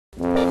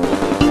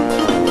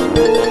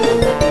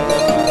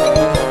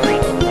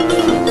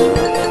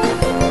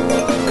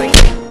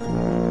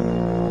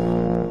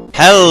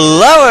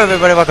Hello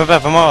everybody, welcome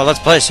back for more Let's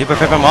Play Super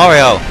Paper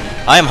Mario.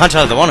 I am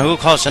Hunter, the one who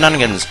calls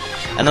shenanigans.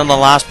 And then the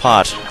last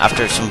part,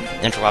 after some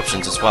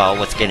interruptions as well,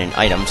 with getting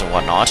items and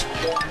whatnot,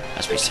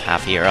 as we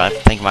have here, I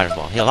think I might as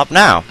well heal up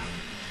now.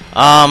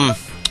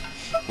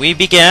 We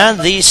began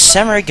the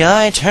Samurai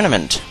Guy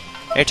Tournament.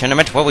 A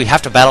tournament where we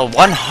have to battle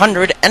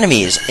 100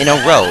 enemies in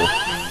a row,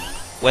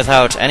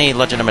 without any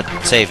legitimate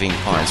saving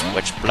points,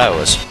 which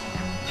blows.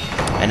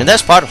 And in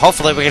this part,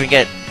 hopefully we're gonna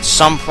get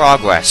some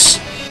progress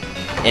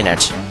in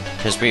it.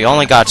 Because we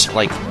only got,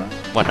 like,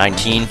 what,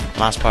 19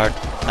 last part?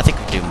 I think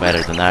we're doing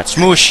better than that.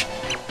 Smoosh!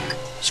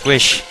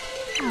 Squish!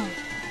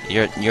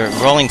 You're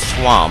rolling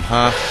thwomp,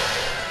 huh?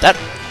 That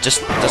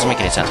just doesn't make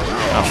any sense.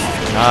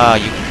 Oh,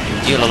 you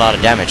deal a lot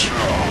of damage.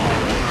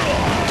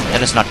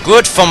 That is not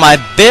good for my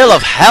bill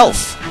of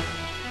health!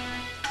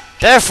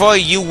 Therefore,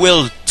 you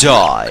will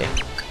die.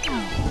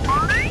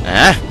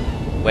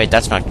 Wait,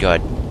 that's not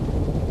good.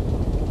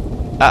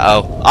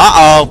 Uh-oh.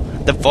 Uh-oh!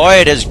 The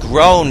void has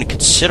grown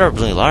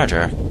considerably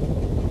larger.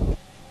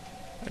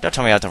 Don't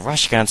tell me I have to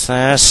rush against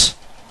this.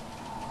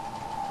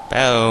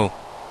 Boo.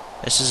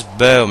 This is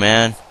boo,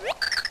 man.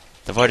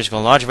 The void is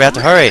going larger. We have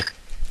to hurry.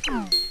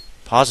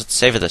 Pause it to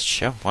save this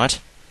show. What?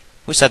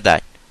 Who said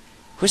that?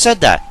 Who said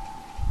that?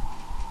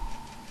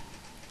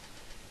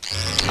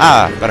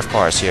 Ah, but of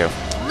course you.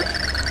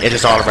 It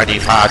is already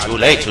far too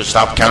late to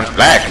stop Count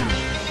Bleck.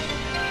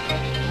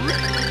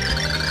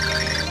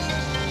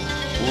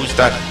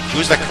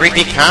 Who's the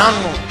creepy clown?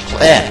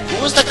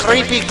 Who's the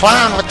creepy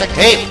clown with the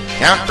cape?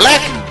 Count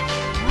Bleck?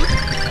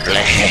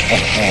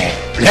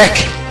 Bleck!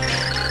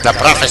 The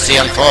prophecy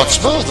unfolds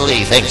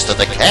smoothly thanks to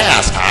the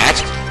chaos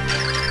heart.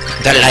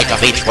 The light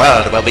of each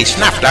world will be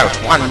snuffed out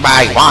one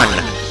by one.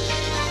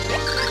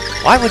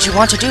 Why would you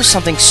want to do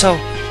something so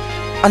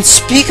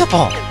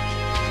unspeakable?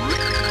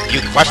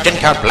 You question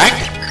Count Bleck?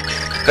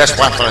 This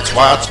one for its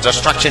world's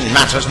destruction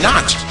matters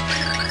not.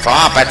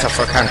 Far better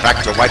for Count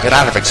Bleck to wipe it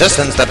out of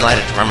existence than let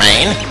it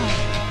remain.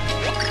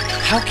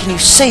 How can you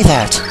say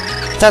that?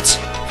 That's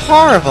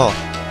horrible.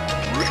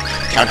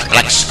 Count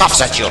Bleck scoffs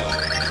at you,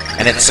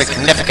 and its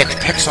significant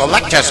pixel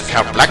lectures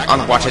Count Bleck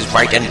on what is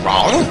right and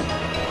wrong.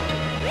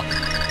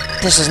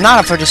 This is not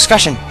up for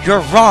discussion. You're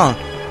wrong.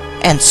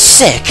 And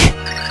sick.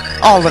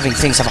 All living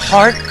things have a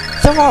heart.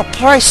 They're all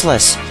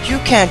priceless. You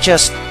can't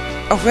just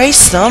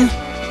erase them.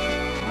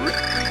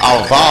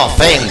 Of all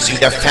things you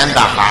defend the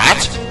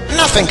heart?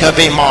 Nothing could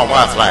be more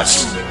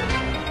worthless.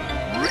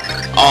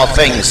 All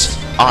things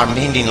are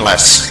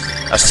meaningless.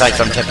 Aside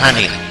from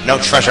Timpani, no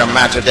treasure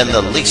mattered in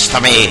the least to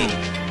me.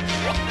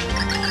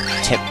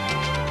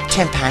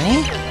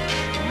 Timpani?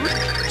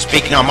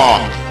 Speak no more.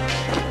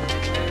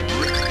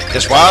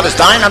 This world is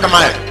dying under the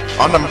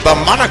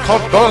monocle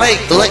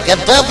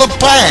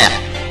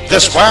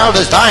This world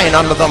is dying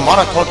under the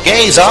monocle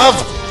gaze of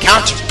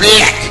Count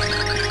Bleck.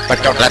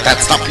 But don't let that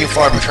stop you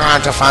from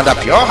trying to find a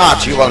pure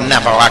heart you will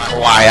never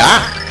acquire.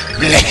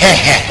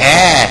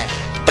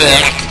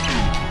 Bleck.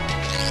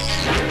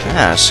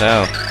 Ah,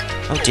 so.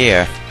 Oh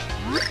dear.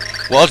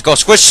 World go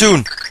squish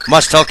soon.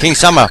 Must tell King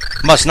Summer.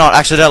 Must not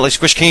accidentally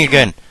squish King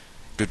again.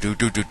 Do.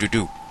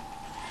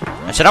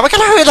 I said, oh, we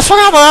gotta hurry the fuck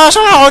up, or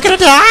we're gonna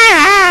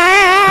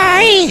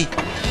die!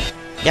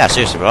 Yeah,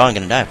 seriously, we're all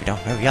gonna die if we don't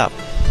hurry up.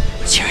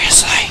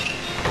 Seriously.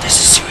 This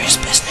is serious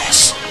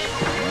business.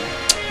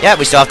 Yeah,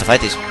 we still have to fight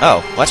these.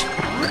 Oh, what?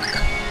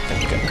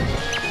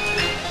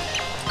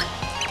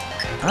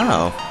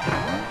 Oh.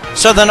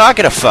 So they're not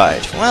gonna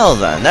fight. Well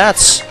then,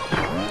 that's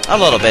a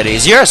little bit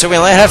easier. So we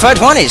only had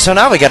 520, so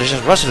now we gotta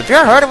just rush to the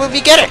pure heart and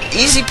we get it.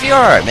 Easy pure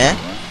heart, man.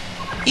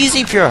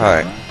 Easy pure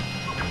heart.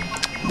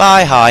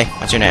 Bye, hi.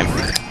 What's your name?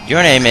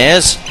 Your name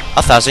is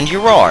 1,000 You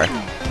Roar.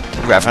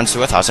 Reference to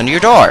 1,000 Your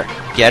Door.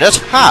 Get it?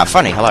 Ha!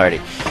 Funny, hilarity.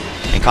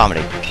 In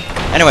comedy.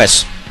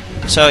 Anyways.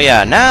 So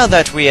yeah, now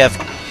that we have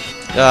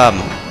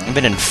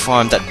been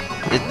informed that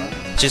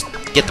just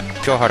get the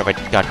pure heart away,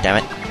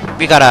 goddammit.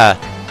 We gotta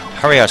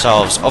hurry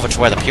ourselves over to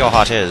where the pure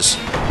heart is.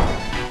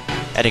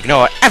 And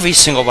ignore every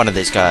single one of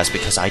these guys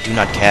because I do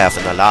not care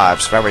for their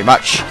lives very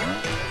much.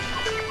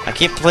 I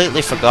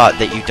completely forgot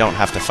that you don't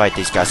have to fight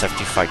these guys after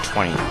you fight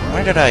 20.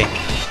 Why did I...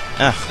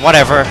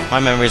 whatever. My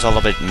memory's a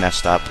little bit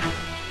messed up.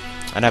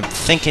 And I'm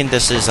thinking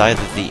this is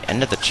either the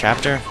end of the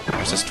chapter,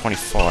 or is this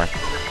 24?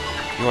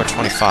 You are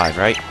 25,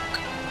 right? I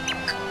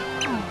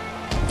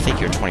think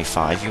you're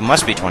 25. You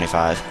must be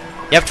 25.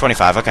 Yep,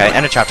 25. Okay,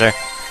 end of chapter.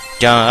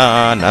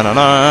 Da na na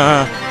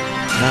na.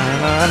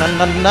 Na na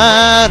na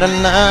na na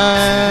na.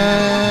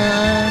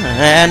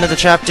 End of the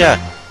chapter.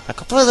 I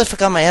completely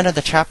forgot my end of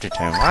the chapter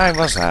tune. Why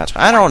was that?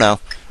 I don't know.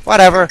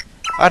 Whatever.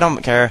 I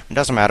don't care. It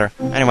doesn't matter.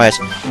 Anyways,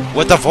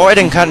 with the void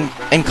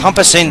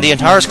encompassing the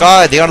entire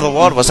sky, the end of the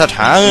world was at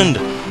hand.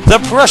 The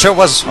pressure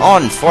was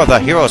on for the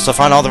heroes to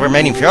find all the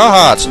remaining pure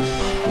hearts.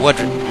 Would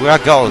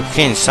Regal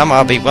King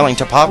Summer be willing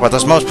to part with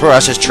his most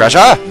precious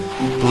treasure?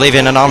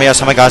 Leaving an army of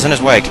summer guys in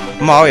his wake,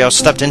 Mario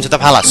stepped into the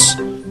palace.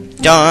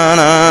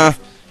 Donna.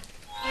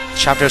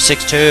 Chapter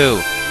 6-2.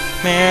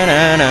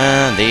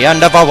 The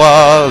end of our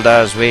world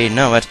as we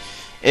know it.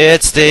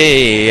 It's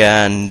the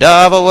end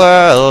of a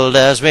world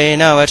as we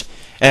know it.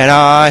 and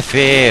I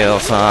feel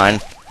fine.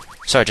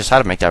 Sorry, just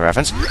had to make that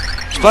reference.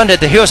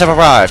 Splendid, the heroes have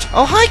arrived.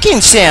 Oh, hi, King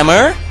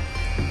Sammer.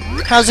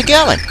 How's it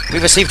going? We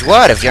received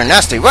word of your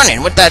nasty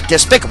run-in with that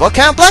despicable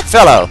Count Bleck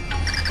fellow.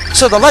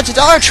 So the legends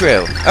are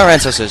true. Our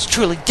ancestors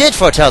truly did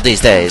foretell these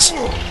days.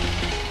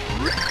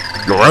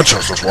 Your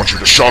ancestors want you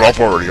to shut up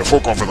already and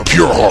focus on for the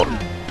pure heart.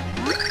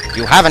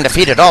 You haven't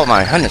defeated all my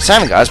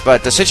 107 guys,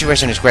 but the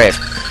situation is grave.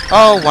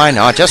 Oh, why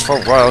not? Just for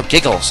royal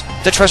giggles.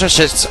 The treasure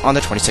sits on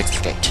the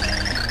 26th gate.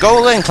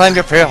 Go and claim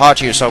your pure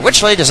heart you so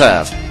richly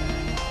deserve.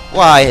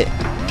 Why?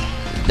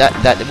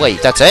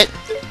 Wait, that's it?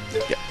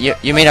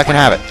 You mean I can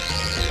have it?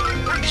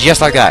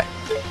 Just like that.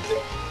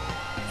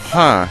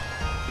 Huh.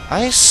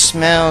 I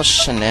smell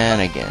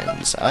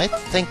shenanigans. I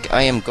think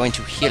I am going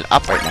to heal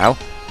up right now.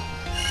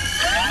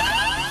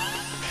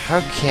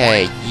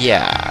 Okay,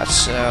 yeah,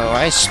 so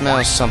I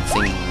smell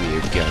something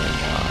weird going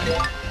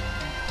on.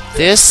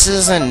 This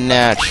isn't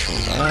natural.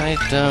 I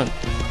don't...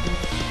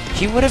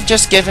 He would have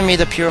just given me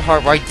the pure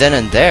heart right then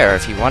and there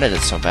if he wanted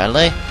it so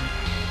badly.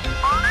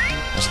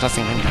 There's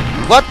nothing in here.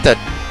 What the...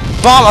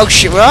 Bomb! Oh,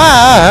 shit!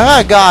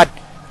 Ah, God!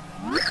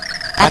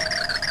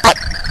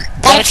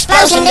 That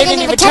explosion didn't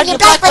even turn you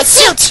black with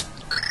suit!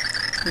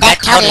 That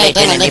totally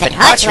didn't even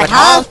hurt you at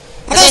all!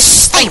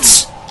 This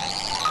stinks!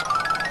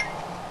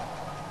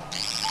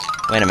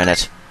 Wait a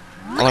minute.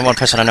 Only one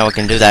person I know who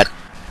can do that.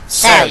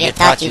 So you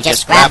thought you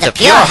just grabbed the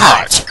pure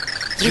heart?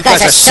 You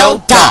guys are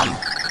so dumb!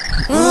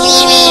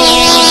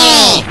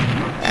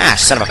 Ah,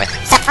 son of a bitch.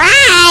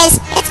 Surprise!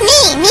 It's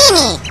me,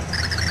 Mimi!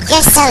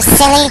 You're so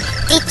silly.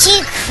 Did you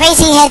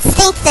crazy heads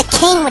think the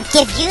king would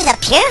give you the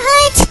pure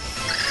heart?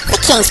 The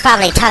king's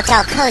probably tucked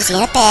all cozy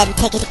in a bed and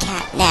taking a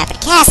nap at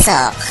the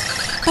castle.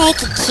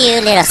 Making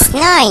cute little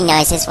snoring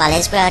noises while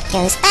his world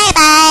goes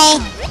bye-bye.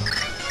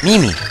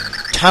 Mimi,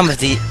 time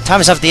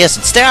is of the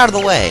essence. Stay out of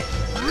the way.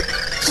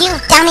 You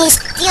dummies,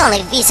 the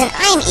only reason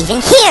I'm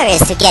even here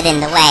is to get in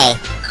the way.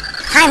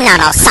 I'm not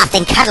all soft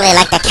and cuddly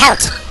like the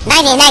Count.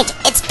 Nighty-night,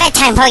 it's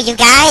bedtime for you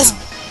guys.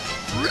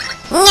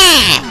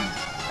 Nyah!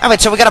 Alright,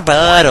 so we got a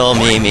battle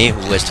Mimi,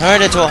 who was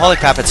turned into a holy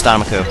crap at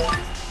Stamaku.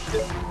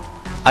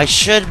 I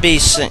should be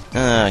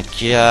oh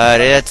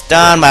god, it's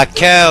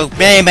Stamaku!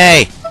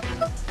 Mimi!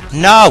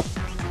 No!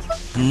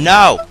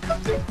 No!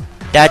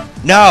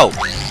 No!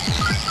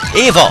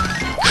 Evil!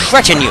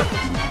 Cretin you!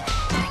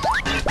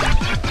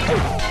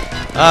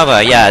 Oh,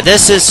 but yeah,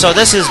 this is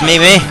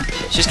Mimi.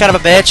 She's kind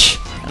of a bitch.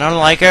 I don't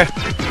like her.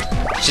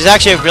 She's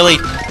actually a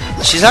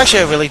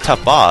really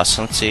tough boss.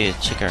 Let's see,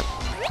 check her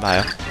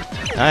bio.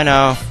 I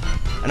know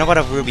what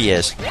a ruby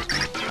is.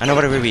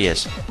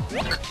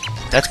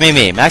 That's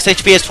Mimi. Max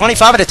HP is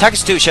 25 and attack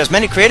is 2. She has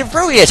many creative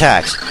ruby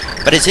attacks,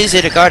 but it's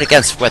easy to guard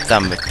against with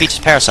Peach's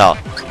Parasol.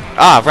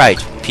 Ah, right.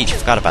 Peach,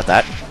 forgot about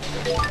that.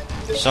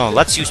 So,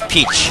 let's use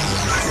Peach.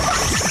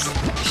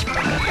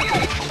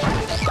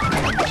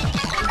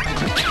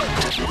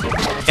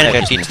 Gonna go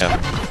to Peach, though.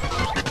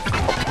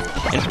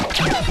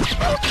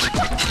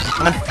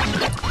 Come on.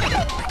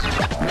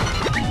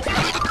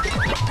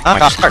 Oh,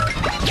 God.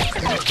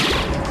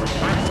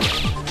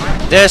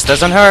 This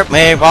doesn't hurt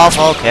me,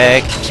 waffle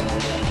cake.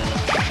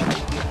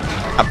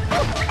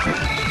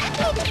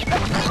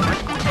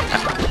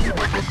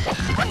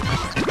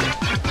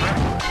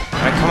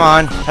 Alright, come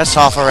on. Piss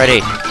off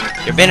already.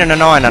 You're being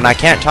annoying and I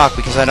can't talk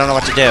because I don't know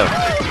what to do.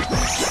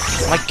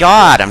 Oh my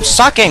god, I'm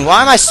sucking!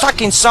 Why am I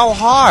sucking so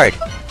hard?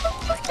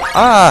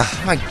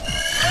 My...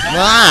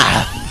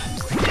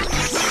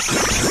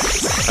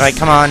 Alright,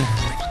 come on.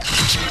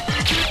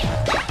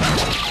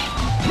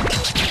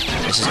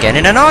 This is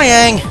getting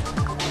annoying!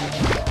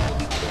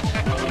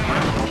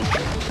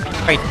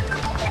 Wait.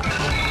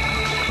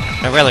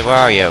 No, really, where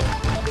are you?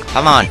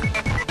 Come on.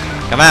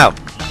 Come out.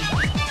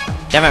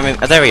 Damn it,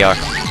 oh, there we are.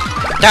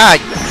 Die!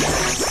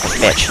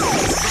 Bitch.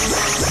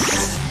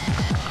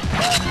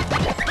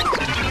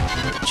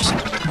 Just...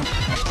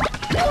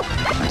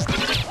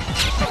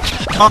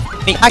 Come on,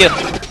 me, thank you.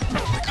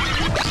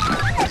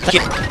 Thank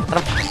you.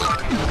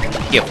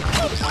 Thank you.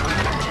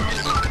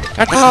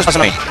 That's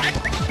me.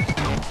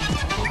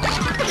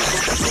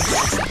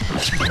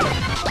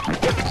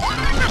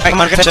 Alright,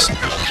 come on, get this.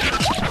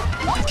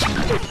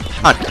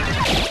 Come on.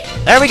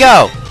 There we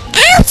go!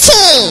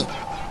 Ouchie!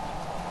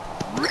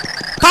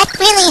 That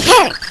really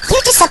hurt.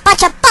 You're just a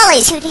bunch of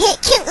bullies who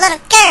hit cute little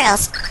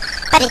girls.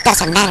 But it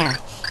doesn't matter.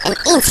 An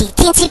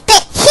teensy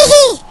bit.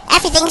 Hee-hee!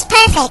 Everything's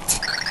perfect.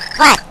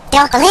 What?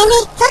 Don't believe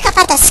me? Look up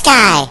at the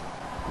sky.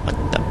 What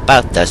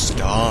about the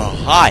star?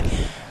 Hi!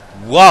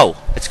 Whoa!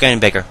 It's getting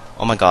bigger.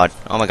 Oh my god.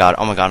 Oh my god.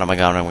 Oh my god. Oh my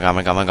god. Oh my god. Oh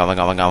my god. Oh my god.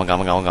 Oh my god. Oh my god. Oh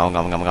my god.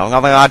 Oh my god. Oh my god.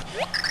 Oh my god.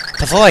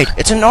 The void.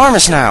 It's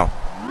enormous now.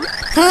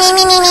 Me.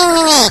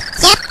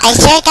 Yep, I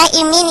sure got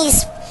you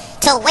minis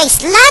to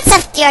waste lots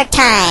of your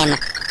time.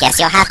 Guess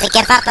you'll have to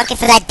give up looking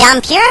for that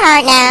dumb pure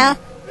heart now.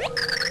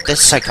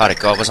 This SyKhotic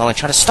girl was only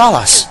trying to stall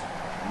us.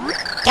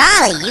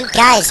 Golly, you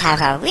guys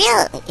have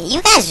really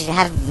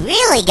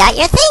got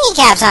your thingy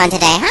caps on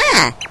today,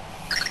 huh?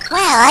 Well,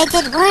 I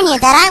did warn you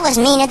that I was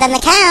meaner than the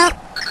Count.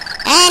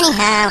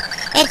 Anyhow,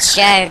 it's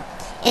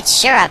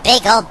sure a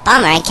big old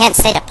bummer I can't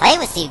stay to play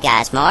with you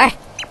guys more.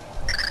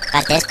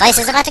 But this place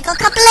is about to go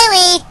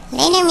kablooey.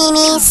 Later,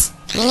 Mimis.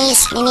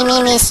 Mimis.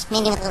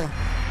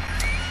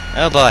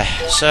 Oh boy,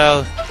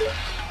 so...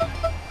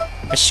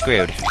 We're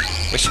screwed.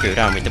 We're screwed,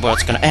 aren't we? The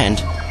world's gonna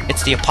end.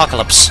 It's the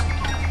apocalypse.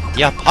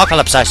 The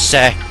apocalypse, I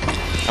say.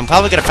 I'm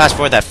probably gonna fast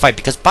forward that fight,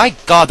 because by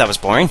God, that was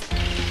boring.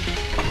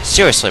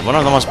 Seriously, one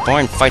of the most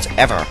boring fights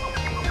ever.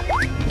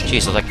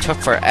 Jeez, it like took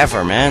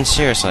forever, man.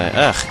 Seriously,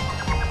 ugh.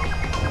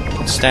 I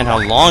can't stand how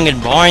long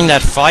and boring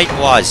that fight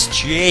was.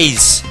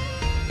 Jeez.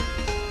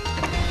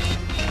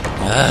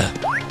 Ugh.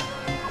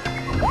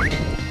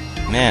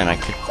 Man,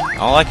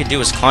 all I could do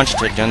was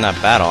concentrate during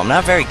that battle. I'm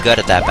not very good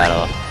at that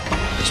battle.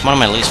 It's one of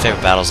my least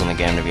favorite battles in the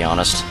game, to be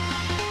honest.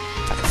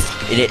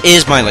 It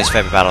is my least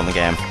favorite battle in the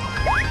game.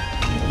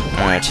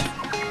 Alright.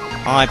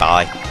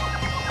 Bye.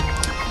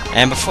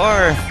 And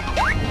before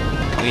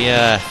we,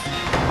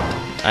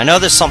 I know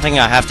there's something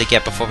I have to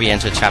get before we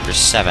enter Chapter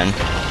 7.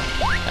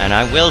 And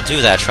I will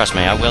do that, trust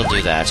me, I will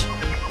do that.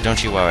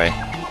 Don't you worry.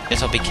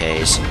 This'll be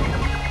K's.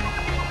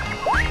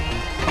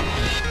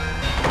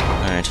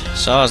 Alright,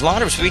 so as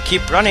long as we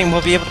keep running,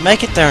 we'll be able to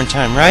make it there in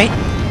time, right?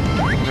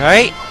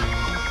 Right?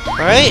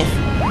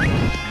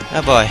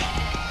 Oh boy.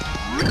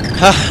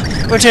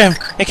 We're doomed!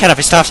 It cannot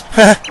be stopped!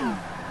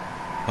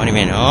 What do you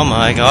mean? Oh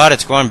my god,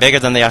 it's growing bigger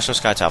than the actual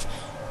sky itself.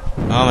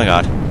 Oh my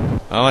god.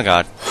 Oh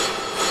god.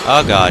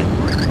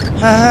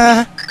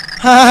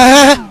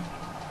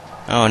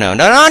 Oh no,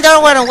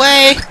 don't run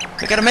away!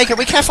 We gotta make it,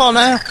 we can't fall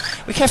now!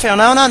 We can't fail,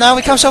 no,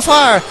 we come so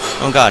far!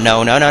 Oh god,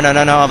 no.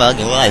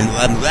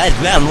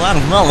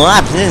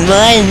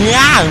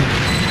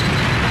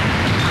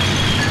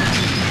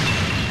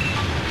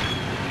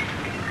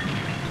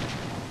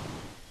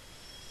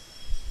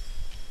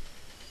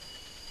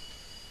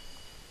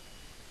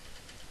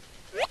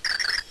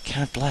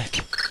 Count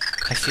Bleck.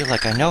 I feel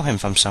like I know him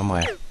from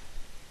somewhere.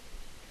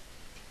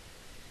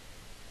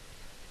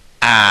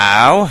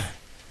 Ow!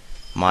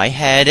 My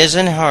head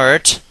isn't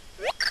hurt.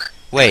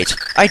 Wait,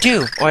 I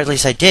do, or at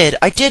least I did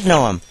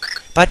know him.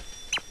 But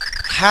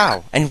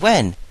how and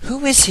when?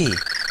 Who is he?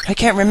 I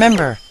can't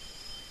remember.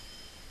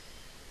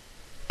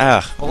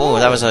 Oh,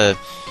 that was a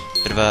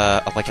bit of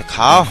a wake-up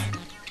call.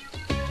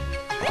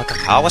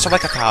 What's a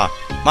wake-up call?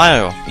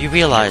 Mario, you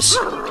realize?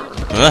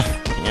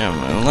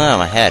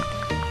 My head.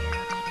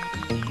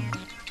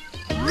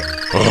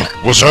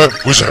 What's that?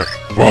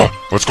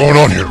 What's going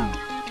on here?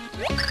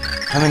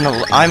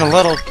 I'm a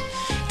little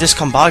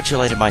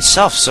discombobulated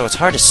myself, so it's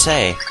hard to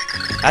say.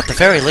 At the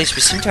very least,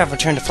 we seem to have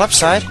returned to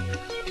Flipside.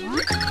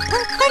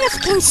 But what of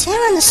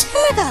Kinsera and the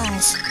Summer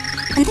Guys?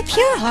 And the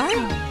Pure Heart?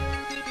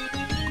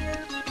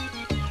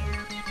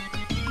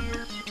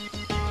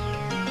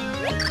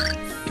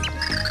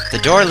 The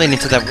door leading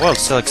to that world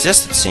still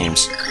exists, it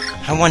seems.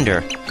 I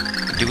wonder,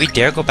 do we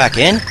dare go back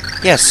in?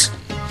 Yes,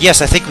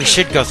 I think we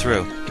should go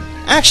through.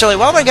 Actually,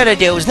 what we're gonna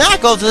do is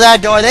not go through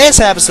that door this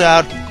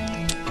episode.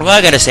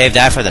 We're gonna save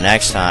that for the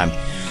next time.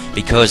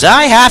 Because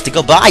I have to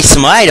go buy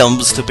some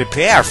items to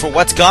prepare for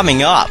what's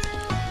coming up.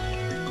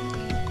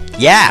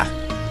 Yeah.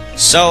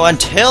 So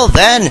until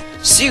then,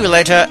 see you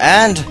later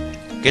and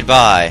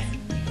goodbye.